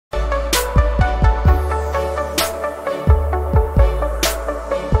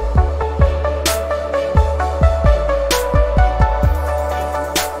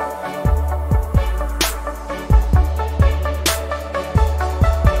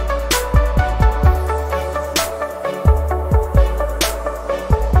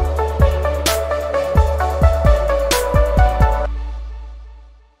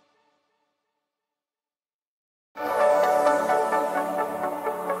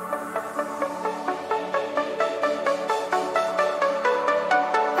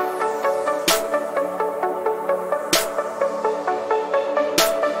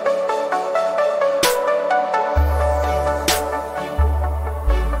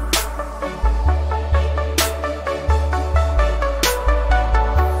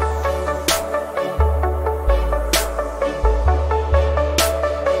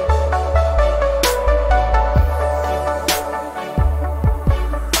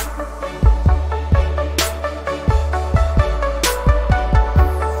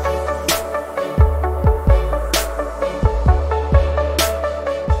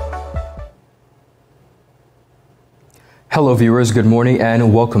Hello viewers, good morning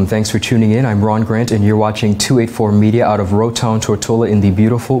and welcome. Thanks for tuning in. I'm Ron Grant and you're watching 284 Media out of Rotown, Tortola in the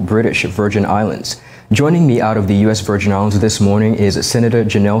beautiful British Virgin Islands. Joining me out of the U.S. Virgin Islands this morning is Senator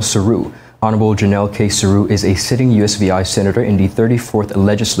Janelle Sarauw. Honorable Janelle K Sarauw is a sitting USVI Senator in the 34th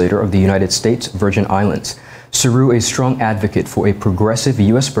Legislature of the United States Virgin Islands. Sarauw, a strong advocate for a progressive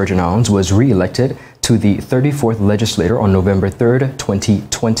U.S. Virgin Islands, was re-elected to the 34th Legislature on November 3rd,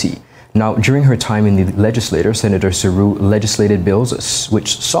 2020. Now, during her time in the legislature, Senator Sarauw legislated bills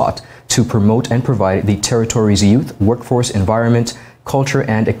which sought to promote and provide the territory's youth, workforce, environment, culture,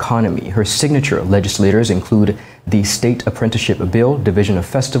 and economy. Her signature legislators include the State Apprenticeship Bill, Division of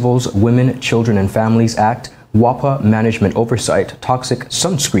Festivals, Women, Children, and Families Act, WAPA Management Oversight, Toxic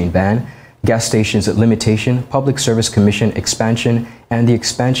Sunscreen Ban, Gas Stations Limitation, Public Service Commission Expansion, and the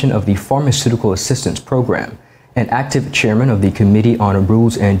expansion of the Pharmaceutical Assistance Program. An active chairman of the Committee on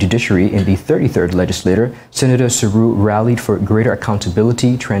Rules and Judiciary in the 33rd Legislature, Senator Sarauw rallied for greater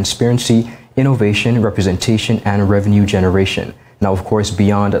accountability, transparency, innovation, representation, and revenue generation. Now, of course,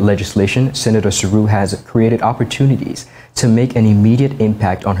 beyond legislation, Senator Sarauw has created opportunities to make an immediate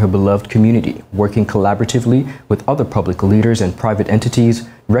impact on her beloved community, working collaboratively with other public leaders and private entities,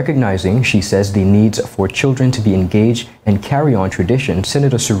 recognizing, she says, the needs for children to be engaged and carry on tradition.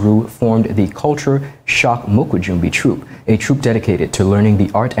 Senator Sarauw formed the Culture Shock Mokujumbi Troupe, a troupe dedicated to learning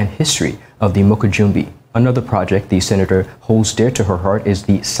the art and history of the Mokujumbi. Another project the senator holds dear to her heart is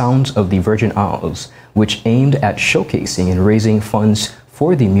the Sounds of the Virgin Isles, which aimed at showcasing and raising funds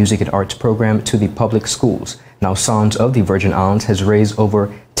for the music and arts program to the public schools. Now, Sounds of the Virgin Islands has raised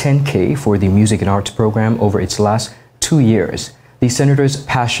over $10K for the music and arts program over its last 2 years. The senator's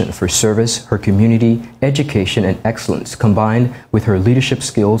passion for service, her community, education, and excellence, combined with her leadership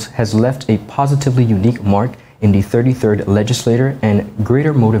skills, has left a positively unique mark in the 33rd Legislature and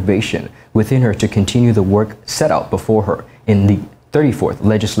greater motivation within her to continue the work set out before her in the 34th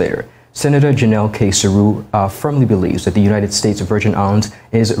Legislature. Senator Janelle K Sarauw firmly believes that the United States Virgin Islands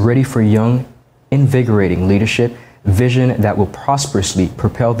is ready for young, invigorating leadership, vision that will prosperously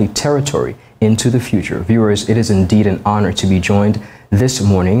propel the territory into the future. Viewers, it is indeed an honor to be joined this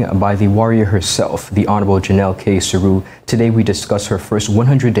morning by the warrior herself, the Honorable Janelle K Sarauw. Today we discuss her first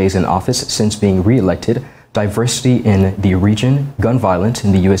 100 days in office since being re-elected, diversity in the region, gun violence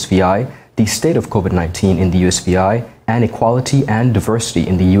in the USVI, the state of COVID-19 in the USVI, and equality and diversity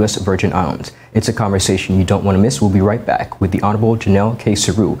in the U.S. Virgin Islands. It's a conversation you don't want to miss. We'll be right back with the Honorable Janelle K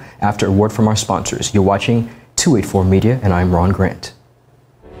Sarauw after a word from our sponsors. You're watching 284 Media, and I'm Ron Grant.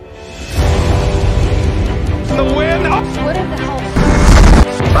 The win. What in the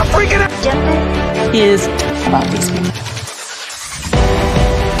hell? I'm freaking out. Gender is about these people.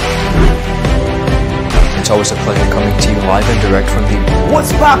 It's always a pleasure coming to you live and direct from the...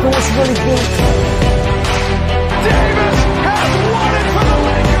 What's poppin'? What's really good? Davis has won it for the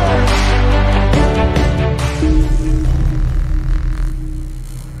Lakers.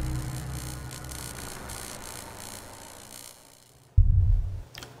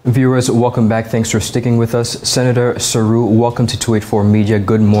 Viewers, welcome back. Thanks for sticking with us. Senator Sarauw, welcome to 284 Media.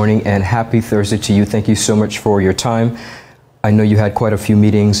 Good morning and happy Thursday to you. Thank you so much for your time. I know you had quite a few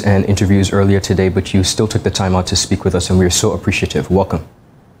meetings and interviews earlier today, but you still took the time out to speak with us, and we are so appreciative. Welcome.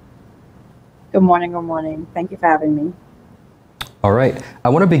 Good morning. Good morning. Thank you for having me. All right. I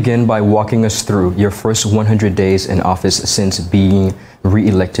want to begin by walking us through your first 100 days in office since being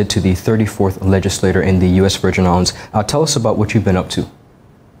re-elected to the 34th Legislature in the U.S. Virgin Islands. Tell us about what you've been up to.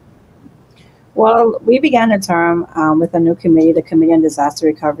 Well, we began the term with a new committee, the Committee on Disaster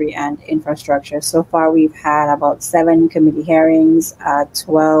Recovery and Infrastructure. So far, we've had about 7 committee hearings,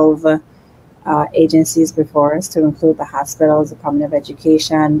 12 agencies before us, to include the hospitals, the Department of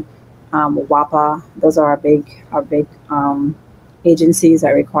Education, WAPA. Those are our big agencies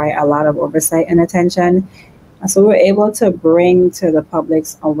that require a lot of oversight and attention. So we're able to bring to the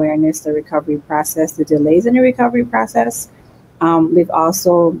public's awareness the recovery process, the delays in the recovery process. We've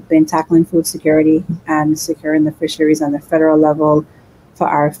also been tackling food security and securing the fisheries on the federal level. For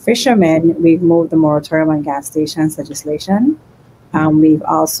our fishermen, we've moved the moratorium on gas stations legislation. We've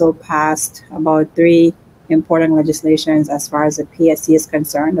also passed about 3 important legislations as far as the PSC is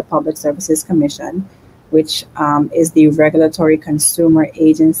concerned, the Public Services Commission, which is the regulatory consumer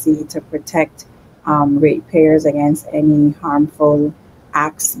agency to protect ratepayers against any harmful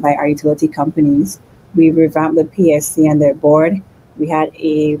acts by our utility companies. We revamped the PSC and their board. We had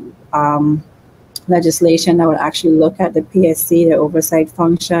a legislation that would actually look at the PSC, the oversight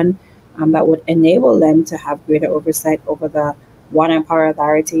function, that would enable them to have greater oversight over the Water Power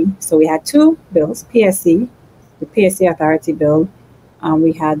Authority. So we had 2 bills, PSC, the PSC Authority bill.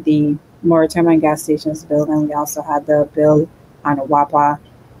 We had the moratorium on gas stations bill, and we also had the bill on WAPA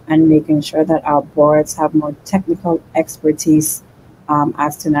and making sure that our boards have more technical expertise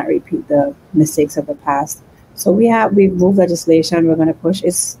as to not repeat the mistakes of the past. So we've moved legislation. We're going to push.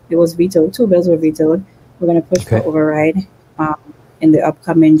 It was vetoed. 2 bills were vetoed. We're going to push for override in the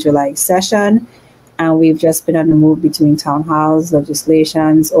upcoming July session. And we've just been on the move between town halls,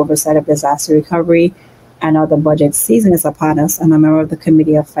 legislations, oversight of disaster recovery, and now the budget season is upon us. I'm a member of the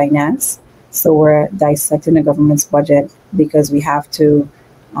Committee of Finance. So we're dissecting the government's budget because we have to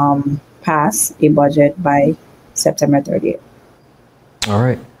pass a budget by September 30th. All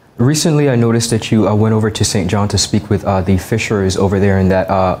right. Recently, I noticed that you went over to St. John to speak with the fishers over there in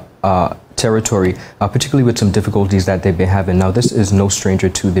that territory, particularly with some difficulties that they've been having. Now, this is no stranger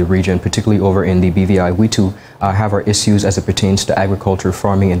to the region, particularly over in the BVI. We too have our issues as it pertains to agriculture,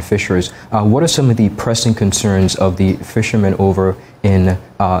 farming, and fishers. What are some of the pressing concerns of the fishermen over in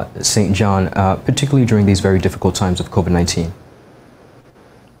St. John, particularly during these very difficult times of COVID-19?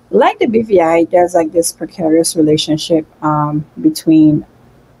 Like the BVI, there's like this precarious relationship between,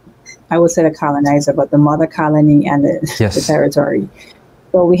 I would say, the colonizer, but the mother colony and the territory.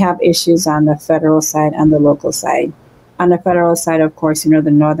 So we have issues on the federal side and the local side. On the federal side, of course, the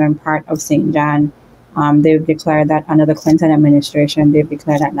northern part of St. John, they've declared that under the Clinton administration, they've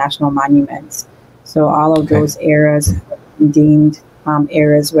declared that national monuments. So all of those areas deemed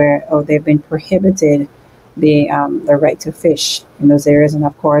areas where they've been prohibited the right to fish in those areas. And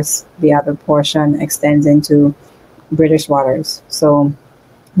of course, the other portion extends into British waters. So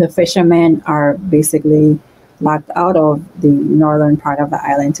the fishermen are basically locked out of the northern part of the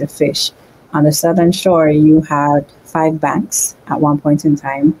island to fish. On the southern shore, you had 5 banks at one point in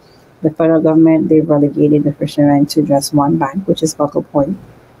time. The federal government, they've relegated the fishermen to just 1 bank, which is Buckle Point.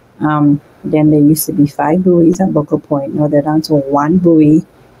 Then there used to be 5 buoys at Buckle Point. Now they're down to 1 buoy.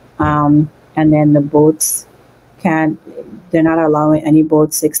 And then the boats they're not allowing any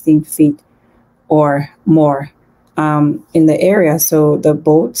boats 16 feet or more in the area. So the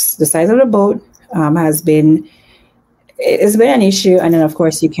size of the boat it's been an issue. And then of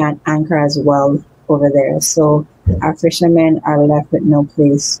course you can't anchor as well over there. So our fishermen are left with no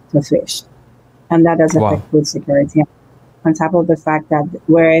place to fish. And that does affect food security. On top of the fact that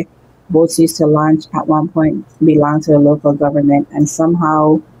where boats used to launch at one point belonged to the local government, and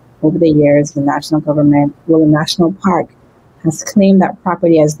somehow over the years, the national park has claimed that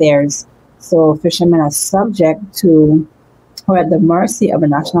property as theirs. So fishermen are subject to, or at the mercy of a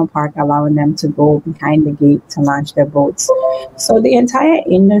national park, allowing them to go behind the gate to launch their boats. So the entire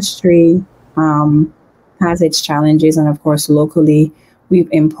industry has its challenges. And of course, locally, we've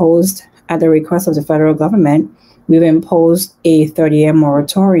imposed, at the request of the federal government, we've imposed a 30-year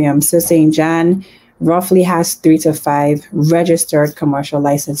moratorium. So St. John roughly has 3 to 5 registered commercial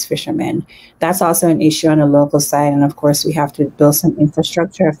licensed fishermen. That's also an issue on the local side. And of course, we have to build some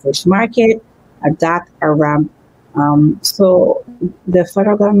infrastructure, a fish market, a dock, a ramp. So the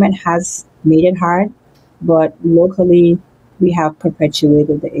federal government has made it hard, but locally, we have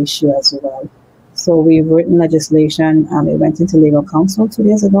perpetuated the issue as well. So we've written legislation. It went into legal counsel 2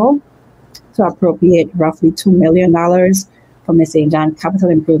 days ago to appropriate roughly $2 million from the St. John Capital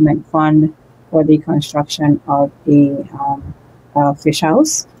Improvement Fund for the construction of a fish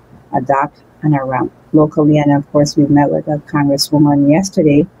house, a dock, and a ramp locally. And of course, we met with a congresswoman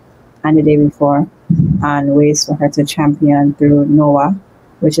yesterday and the day before on ways for her to champion through NOAA,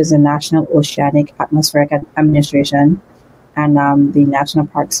 which is the National Oceanic Atmospheric Administration, and the National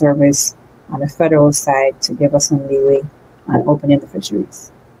Park Service on the federal side to give us some leeway on opening the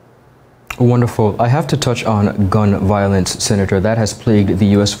fisheries. Wonderful. I have to touch on gun violence, Senator. That has plagued the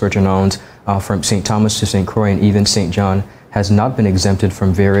U.S. Virgin Islands from St. Thomas to St. Croix, and even St. John has not been exempted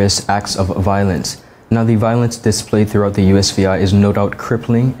from various acts of violence. Now, the violence displayed throughout the USVI is no doubt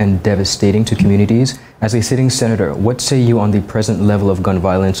crippling and devastating to communities. As a sitting senator, what say you on the present level of gun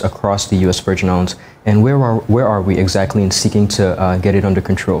violence across the U.S. Virgin Islands, and where are we exactly in seeking to get it under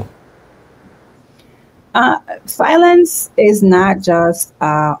control? Violence is not just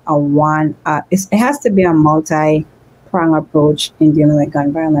it has to be a multi-pronged approach in dealing with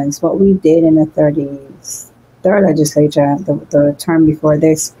gun violence. What we did in the 33rd legislature, the term before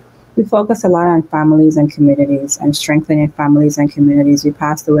this, we focused a lot on families and communities and strengthening families and communities. We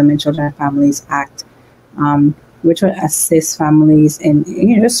passed the Women, Children, and Families Act, which would assist families in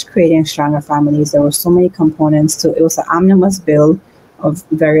just creating stronger families. There were so many components to it. It was an omnibus bill of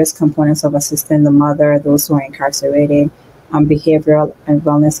various components of assisting the mother, those who are incarcerated, behavioral and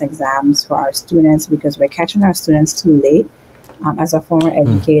wellness exams for our students, because we're catching our students too late. As a former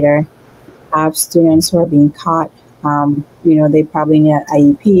educator, I have students who are being caught They probably need an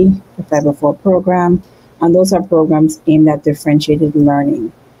IEP, the 504 program, and those are programs aimed at differentiated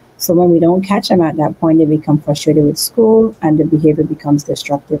learning. So when we don't catch them at that point, they become frustrated with school and the behavior becomes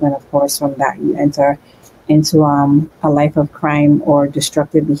destructive. And of course, from that, you enter into a life of crime or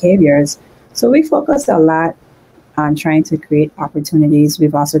destructive behaviors. So we focus a lot on trying to create opportunities.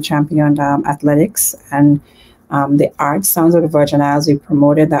 We've also championed athletics and the arts. Sounds of the Virgin Isles, we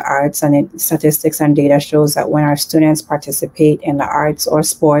promoted the arts, and statistics and data shows that when our students participate in the arts or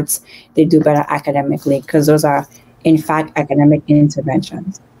sports, they do better academically because those are, in fact, academic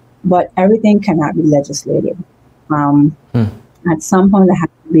interventions. But everything cannot be legislated. At some point, there has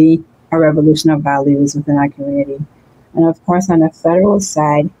to be a revolution of values within our community. And of course, on the federal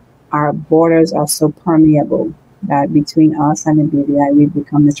side, our borders are so permeable that between us and the BVI, we've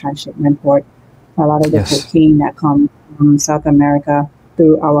become the transshipment port for a lot of the cocaine that comes from South America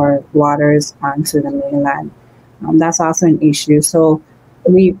through our waters onto the mainland. That's also an issue. So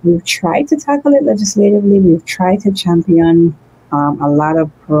we've tried to tackle it legislatively. We've tried to champion a lot of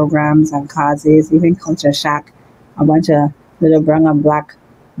programs and causes, even Culture Shack, a bunch of little brown and black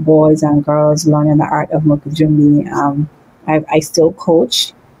boys and girls learning the art of Mukajumbi. I still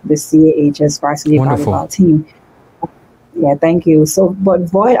coach the CAH's varsity volleyball team. Yeah, thank you. So, but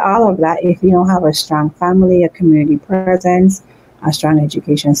void all of that if you don't have a strong family, a community presence, a strong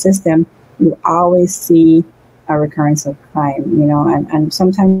education system, you always see a recurrence of crime, and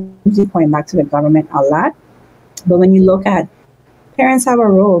sometimes you point back to the government a lot. But when you look at parents have a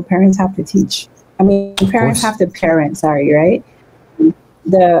role, parents have to teach. Parents have to parent, right?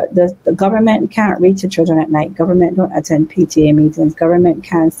 The government can't reach the children at night. Government don't attend PTA meetings. Government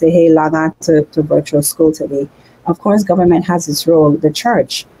can't say, hey, log on to virtual school today. Of course, government has its role. The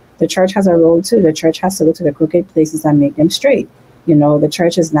church has a role too. The church has to go to the crooked places and make them straight. The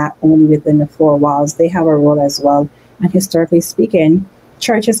church is not only within the four walls. They have a role as well. And historically speaking,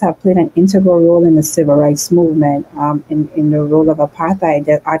 churches have played an integral role in the civil rights movement, in the role of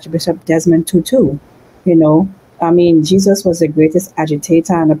apartheid. Archbishop Desmond Tutu, Jesus was the greatest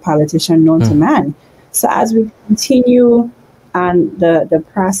agitator and a politician known to man. So as we continue on the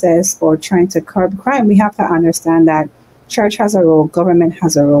process or trying to curb crime, we have to understand that church has a role, government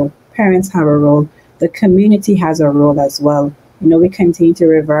has a role, parents have a role, the community has a role as well. We continue to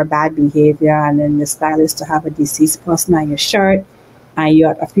revert bad behavior, and then the style is to have a deceased person on your shirt, and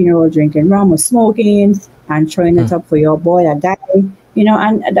you're at a funeral drinking rum or smoking and throwing it up for your boy that died.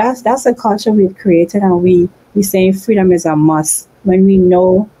 And that's a culture we've created, and we say freedom is a must when we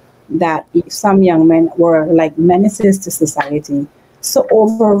know that some young men were like menaces to society. So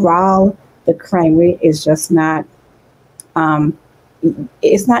overall, the crime rate is just not,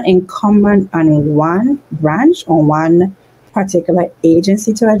 it's not incumbent on one branch or one particular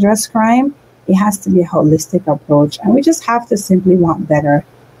agency to address crime. It has to be a holistic approach, and we just have to simply want better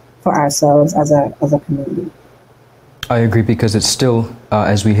for ourselves as a community. I agree, because it's still,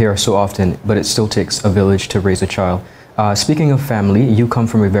 as we hear so often, but it still takes a village to raise a child. Speaking of family, you come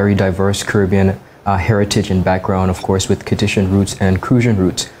from a very diverse Caribbean heritage and background, of course, with Kittitian roots and Crucian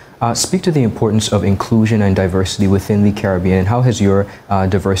roots. Speak to the importance of inclusion and diversity within the Caribbean, and how has your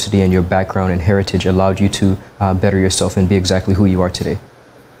diversity and your background and heritage allowed you to better yourself and be exactly who you are today?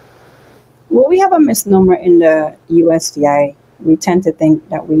 Well, we have a misnomer in the USVI. We tend to think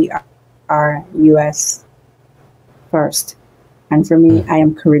that we are U.S. first. And for me, I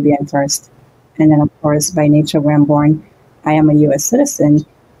am Caribbean first. And then, of course, by nature, where I'm born, I am a U.S. citizen.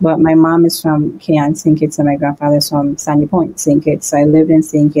 But my mom is from Cayenne, St. Kitts, and my grandfather is from Sandy Point, St. Kitts. So I lived in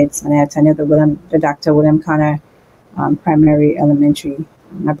St. Kitts, and I attended the Dr. William Connor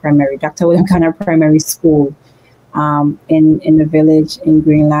Dr. William Connor Primary School in the village in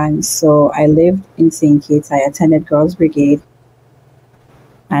Greenland. So I lived in St. Kitts. I attended Girls Brigade,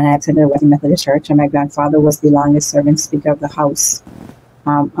 and I attended Wesley Methodist Church, and my grandfather was the longest serving Speaker of the House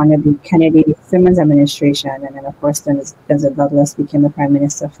under the Kennedy Simmons administration. And then, of course, Denzel Douglas became the Prime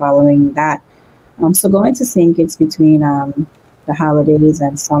Minister following that. So going to St. Kitts between the holidays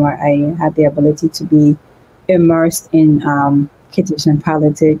and summer, I had the ability to be immersed in Kittitian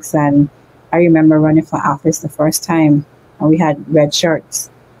politics. And I remember running for office the first time, and we had red shirts.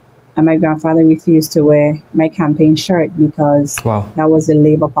 And my grandfather refused to wear my campaign shirt because that was the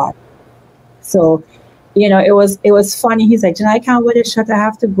Labour Party. So, it was funny. He's like, I can't wear this shirt. I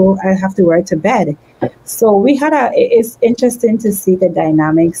have to wear it to bed. So it's interesting to see the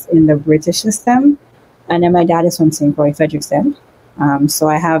dynamics in the British system. And then my dad is from St. Croix, Frederickson. So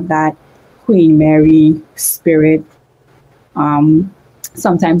I have that Queen Mary spirit.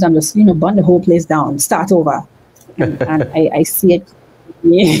 Sometimes I'm just, burn the whole place down, start over. And I see it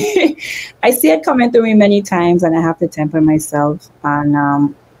Yeah. I see it coming through me many times, and I have to temper myself,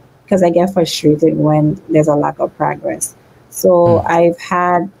 and because I get frustrated when there's a lack of progress. So I've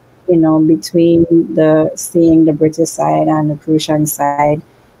had, between the seeing the British side and the Crucian side,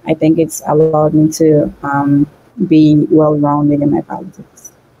 I think it's allowed me to be well-rounded in my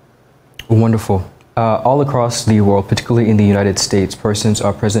politics. Wonderful. All across the world, particularly in the United States, persons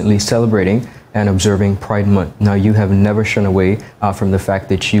are presently celebrating and observing Pride Month. Now, you have never shun away from the fact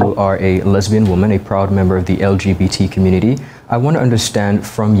that you are a lesbian woman, a proud member of the LGBT community. I want to understand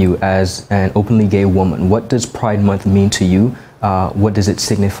from you, as an openly gay woman, what does Pride Month mean to you? What does it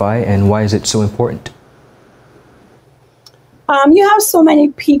signify, and why is it so important? You have so many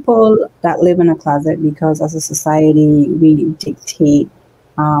people that live in a closet because as a society, we dictate,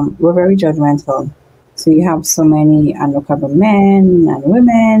 we're very judgmental. So you have so many undercover men and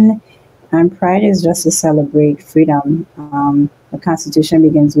women, and Pride is just to celebrate freedom. The Constitution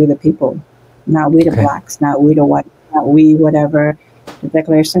begins with the people, not we the blacks, not we the white, not we whatever. The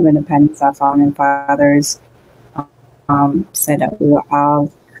Declaration of Independence, our founding fathers said that we were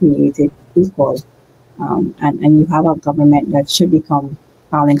all created equal. And you have a government that should become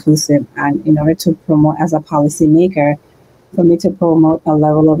all-inclusive. And in order to promote, as a policymaker, for me to promote a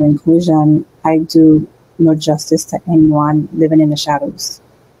level of inclusion, I do no justice to anyone living in the shadows.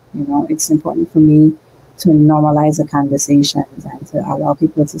 It's important for me to normalize the conversations and to allow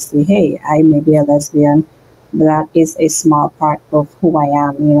people to say, hey, I may be a lesbian, but that is a small part of who I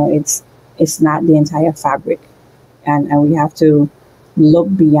am. It's not the entire fabric. And we have to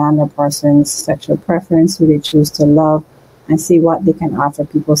look beyond a person's sexual preference, who they choose to love, and see what they can offer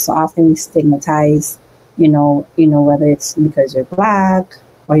people. So often we stigmatize, whether it's because you're black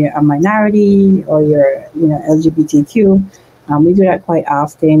or you're a minority or you're, LGBTQ. We do that quite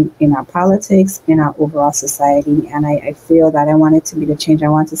often in our politics, in our overall society. And I feel that I want it to be the change I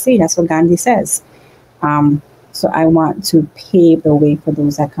want to see. That's what Gandhi says. So I want to pave the way for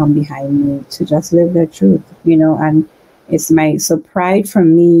those that come behind me to just live their truth, and so Pride for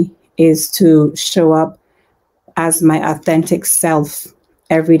me is to show up as my authentic self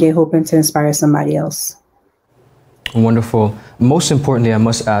every day, hoping to inspire somebody else. Wonderful. Most importantly, I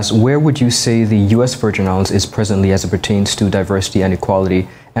must ask, where would you say the U.S. Virgin Islands is presently as it pertains to diversity and equality?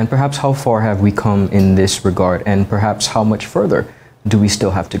 And perhaps how far have we come in this regard? And perhaps how much further do we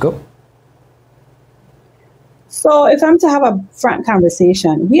still have to go? So if I'm to have a frank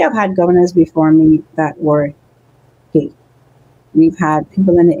conversation, we have had governors before me that were gay. We've had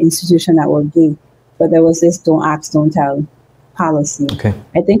people in the institution that were gay, but there was this don't ask, don't tell policy. Okay.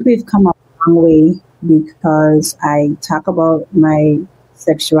 I think we've come a long way because I talk about my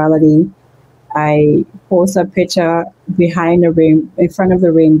sexuality. I post a picture behind in front of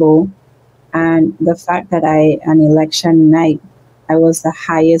the rainbow. And the fact that on election night, I was the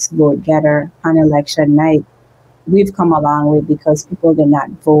highest vote getter on election night. We've come a long way because people did not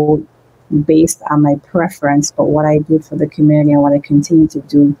vote based on my preference, but what I did for the community and what I continue to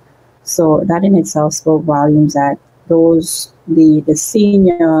do. So that in itself spoke volumes that the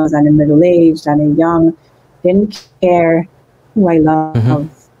seniors and the middle-aged and the young didn't care who I love. Mm-hmm.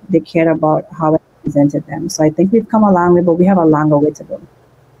 They cared about how I presented them. So I think we've come a long way, but we have a longer way to go.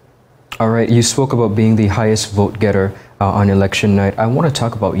 All right, you spoke about being the highest vote getter on election night. I want to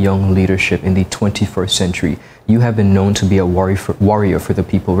talk about young leadership in the 21st century. You have been known to be a warrior for the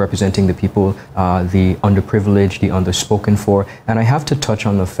people, representing the people, the underprivileged, the underspoken for. And I have to touch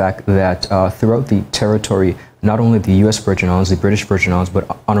on the fact that throughout the territory, not only the U.S. Virgin Islands, the British Virgin Islands,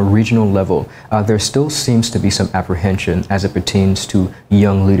 but on a regional level, there still seems to be some apprehension as it pertains to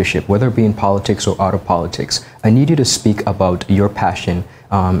young leadership, whether it be in politics or out of politics. I need you to speak about your passion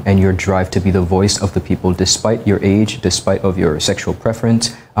and your drive to be the voice of the people, despite your age, despite of your sexual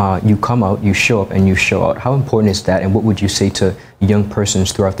preference. You come out, you show up, and you show out. How important is that, and what would you say to young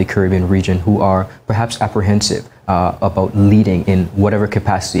persons throughout the Caribbean region who are perhaps apprehensive about leading in whatever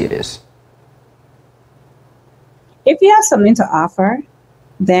capacity it is? If you have something to offer,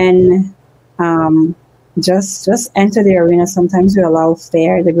 then just enter the arena. Sometimes we allow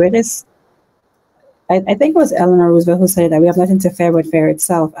fear. The greatest, I think it was Eleanor Roosevelt who said that we have nothing to fear but fear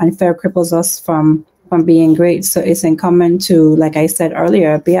itself, and fear cripples us from being great. So it's incumbent to, like I said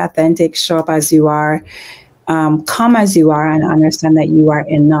earlier, be authentic, show up as you are, come as you are, and understand that you are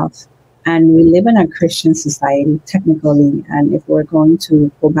enough. And we live in a Christian society, technically, and if we're going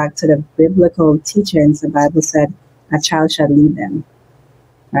to go back to the biblical teachings, the Bible said, a child shall lead them,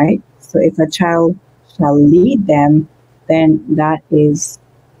 right? So if a child shall lead them, then that is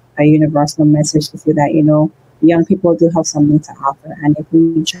a universal message to say that, young people do have something to offer. And if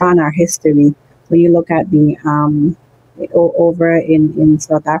we draw on our history, when you look at the over in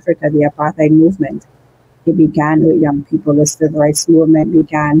South Africa, the apartheid movement. It began with young people. The civil rights movement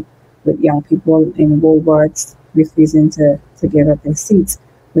began with young people in Woolworths refusing to give up their seats.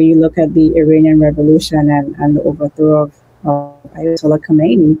 When you look at the Iranian Revolution and the overthrow of Ayatollah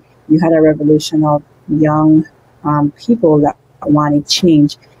Khomeini, you had a revolution of young people that wanted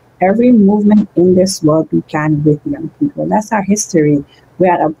change. Every movement in this world began with young people. That's our history.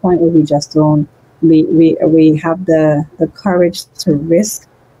 We're at a point where we just don't, we have the courage to risk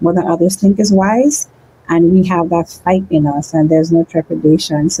more than others think is wise. And we have that fight in us, and there's no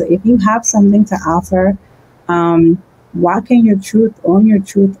trepidation. So if you have something to offer, walk in your truth, own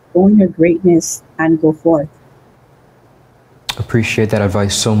your greatness, and go forth. Appreciate that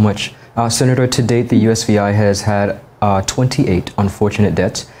advice so much. Senator, to date, the USVI has had 28 unfortunate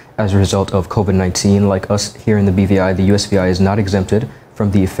deaths as a result of COVID-19. Like us here in the BVI, the USVI is not exempted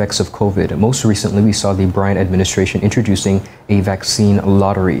from the effects of COVID. Most recently, we saw the Bryant administration introducing a vaccine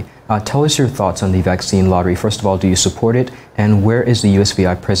lottery. Tell us your thoughts on the vaccine lottery. First of all, do you support it? And where is the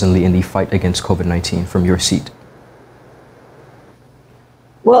USVI presently in the fight against COVID-19 from your seat?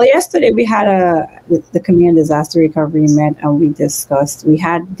 Well, yesterday we had the Community Disaster Recovery met, and we discussed, we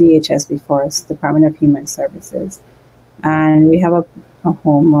had DHS before us, Department of Human Services. And we have a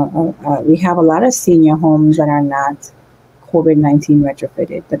home, we have a lot of senior homes that are not COVID-19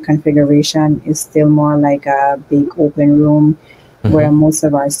 retrofitted. The configuration is still more like a big open room where most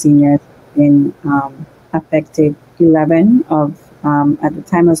of our seniors have been affected. 11 of, at the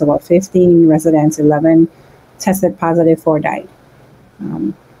time it was about 15 residents, 11 tested positive, 4 died.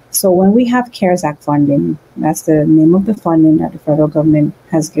 So when we have CARES Act funding, that's the name of the funding that the federal government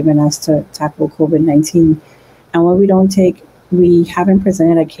has given us to tackle COVID-19. And when we haven't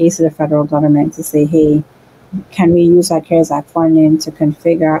presented a case to the federal government to say, hey, can we use our CARES Act funding to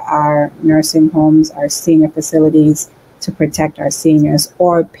configure our nursing homes, our senior facilities to protect our seniors,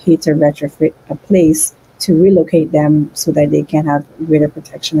 or pay to retrofit a place to relocate them so that they can have greater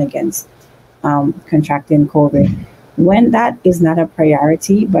protection against contracting COVID. When that is not a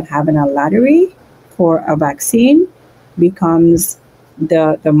priority, but having a lottery for a vaccine becomes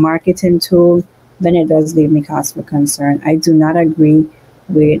the marketing tool, then it does leave me cause for concern. I do not agree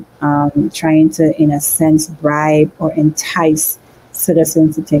with trying to, in a sense, bribe or entice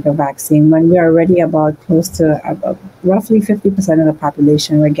citizens to take a vaccine when we're already about close to roughly 50% of the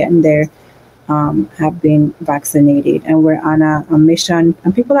population. We're getting there, have been vaccinated, and we're on a mission,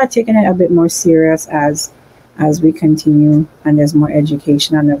 and people are taking it a bit more serious as we continue, and there's more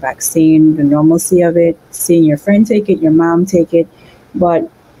education on the vaccine, the normalcy of it, seeing your friend take it, your mom take it. But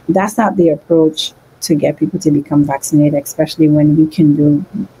that's not the approach to get people to become vaccinated, especially when we can do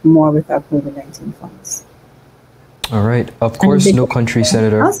more with our COVID-19 funds. All right. Of course, no country,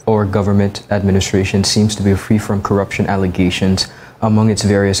 Senator, or government administration seems to be free from corruption allegations among its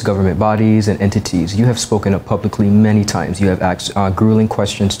various government bodies and entities. You have spoken up publicly many times. You have asked grueling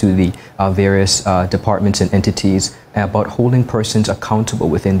questions to the various departments and entities about holding persons accountable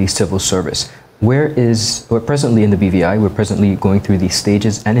within the civil service. We're presently in the BVI, we're presently going through the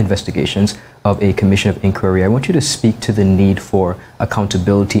stages and investigations of a commission of inquiry. I want you to speak to the need for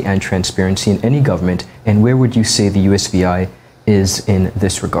accountability and transparency in any government, and where would you say the USVI is in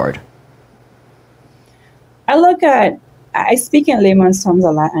this regard? I speak in layman's terms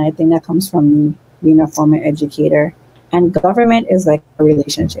a lot, and I think that comes from me being a former educator. And government is like a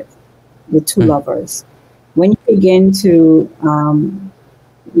relationship with two lovers. When you begin to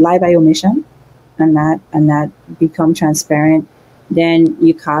lie by omission and not become transparent, then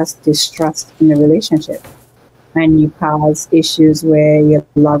you cause distrust in the relationship, and you cause issues where your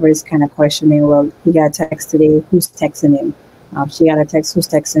lover is kind of questioning, well, he got a text today, who's texting him? She got a text, who's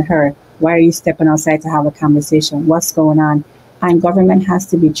texting her? Why are you stepping outside to have a conversation? What's going on? And government has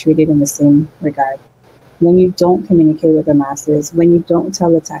to be treated in the same regard. When you don't communicate with the masses, when you don't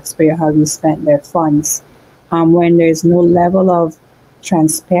tell the taxpayer how you spent their funds, when there's no level of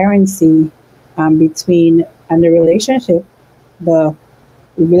transparency between and the relationship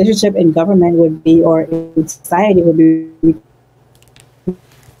in government would be, or in society would be,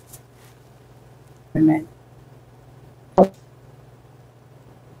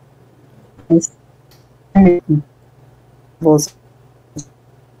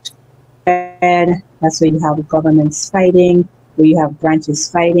 that's where you have governments fighting, where you have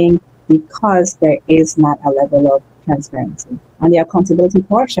branches fighting, because there is not a level of transparency. On the accountability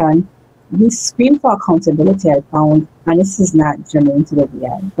portion, we scream for accountability, I found, and this is not germane to the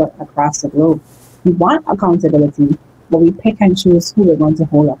VI, but across the globe. We want accountability, but we pick and choose who we're going to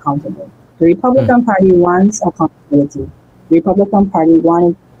hold accountable. The Republican Party wants accountability. The Republican Party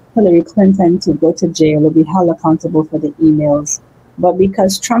wanted Hillary Clinton to go to jail or be held accountable for the emails. But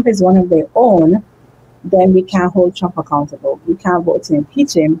because Trump is one of their own, then we can't hold Trump accountable. We can't vote to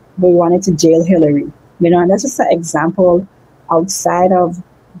impeach him, but we wanted to jail Hillary. And that's just an example outside of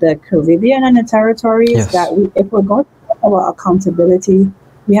the Caribbean and the territories that if we're going to talk about accountability,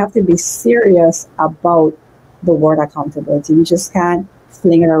 we have to be serious about the word accountability. We just can't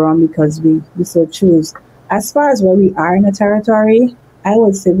fling it around because we so choose. As far as where we are in the territory, I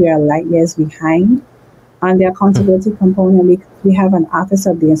would say we are light years behind on the accountability component because we have an office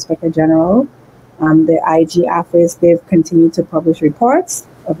of the Inspector General, the IG office. They've continued to publish reports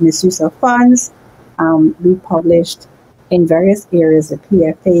of misuse of funds. We published in various areas, the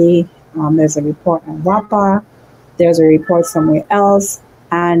PFA, there's a report on WAPA, there's a report somewhere else,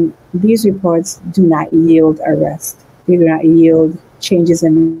 and these reports do not yield arrest. They do not yield changes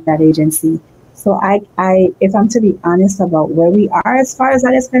in that agency. So if I'm to be honest about where we are as far as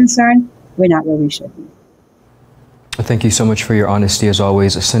that is concerned, we're not where we should be. Thank you so much for your honesty as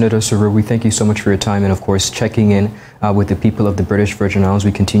always. Senator Sarauw, we thank you so much for your time and of course checking in with the people of the British Virgin Islands.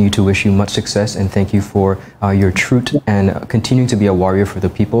 We continue to wish you much success and thank you for your truth and continuing to be a warrior for the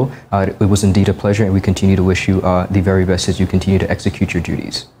people. It was indeed a pleasure and we continue to wish you the very best as you continue to execute your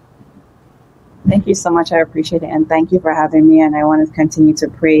duties. Thank you so much. I appreciate it and thank you for having me, and I want to continue to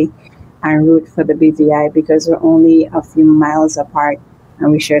pray and root for the BVI because we're only a few miles apart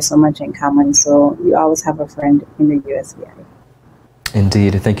and we share so much in common. So you always have a friend in the USVI.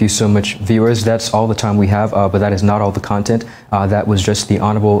 Indeed. Thank you so much, viewers. That's all the time we have, but that is not all the content. That was just the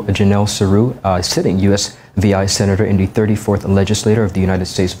Honorable Janelle Sarauw, sitting USVI Senator in the 34th Legislature of the United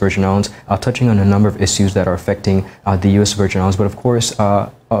States Virgin Islands, touching on a number of issues that are affecting the U.S. Virgin Islands, but of course,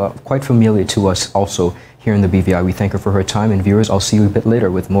 quite familiar to us also here in the BVI. We thank her for her time, and viewers, I'll see you a bit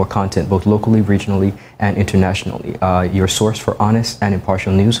later with more content, both locally, regionally, and internationally. Your source for honest and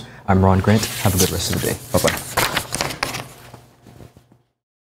impartial news. I'm Ron Grant. Have a good rest of the day. Bye-bye.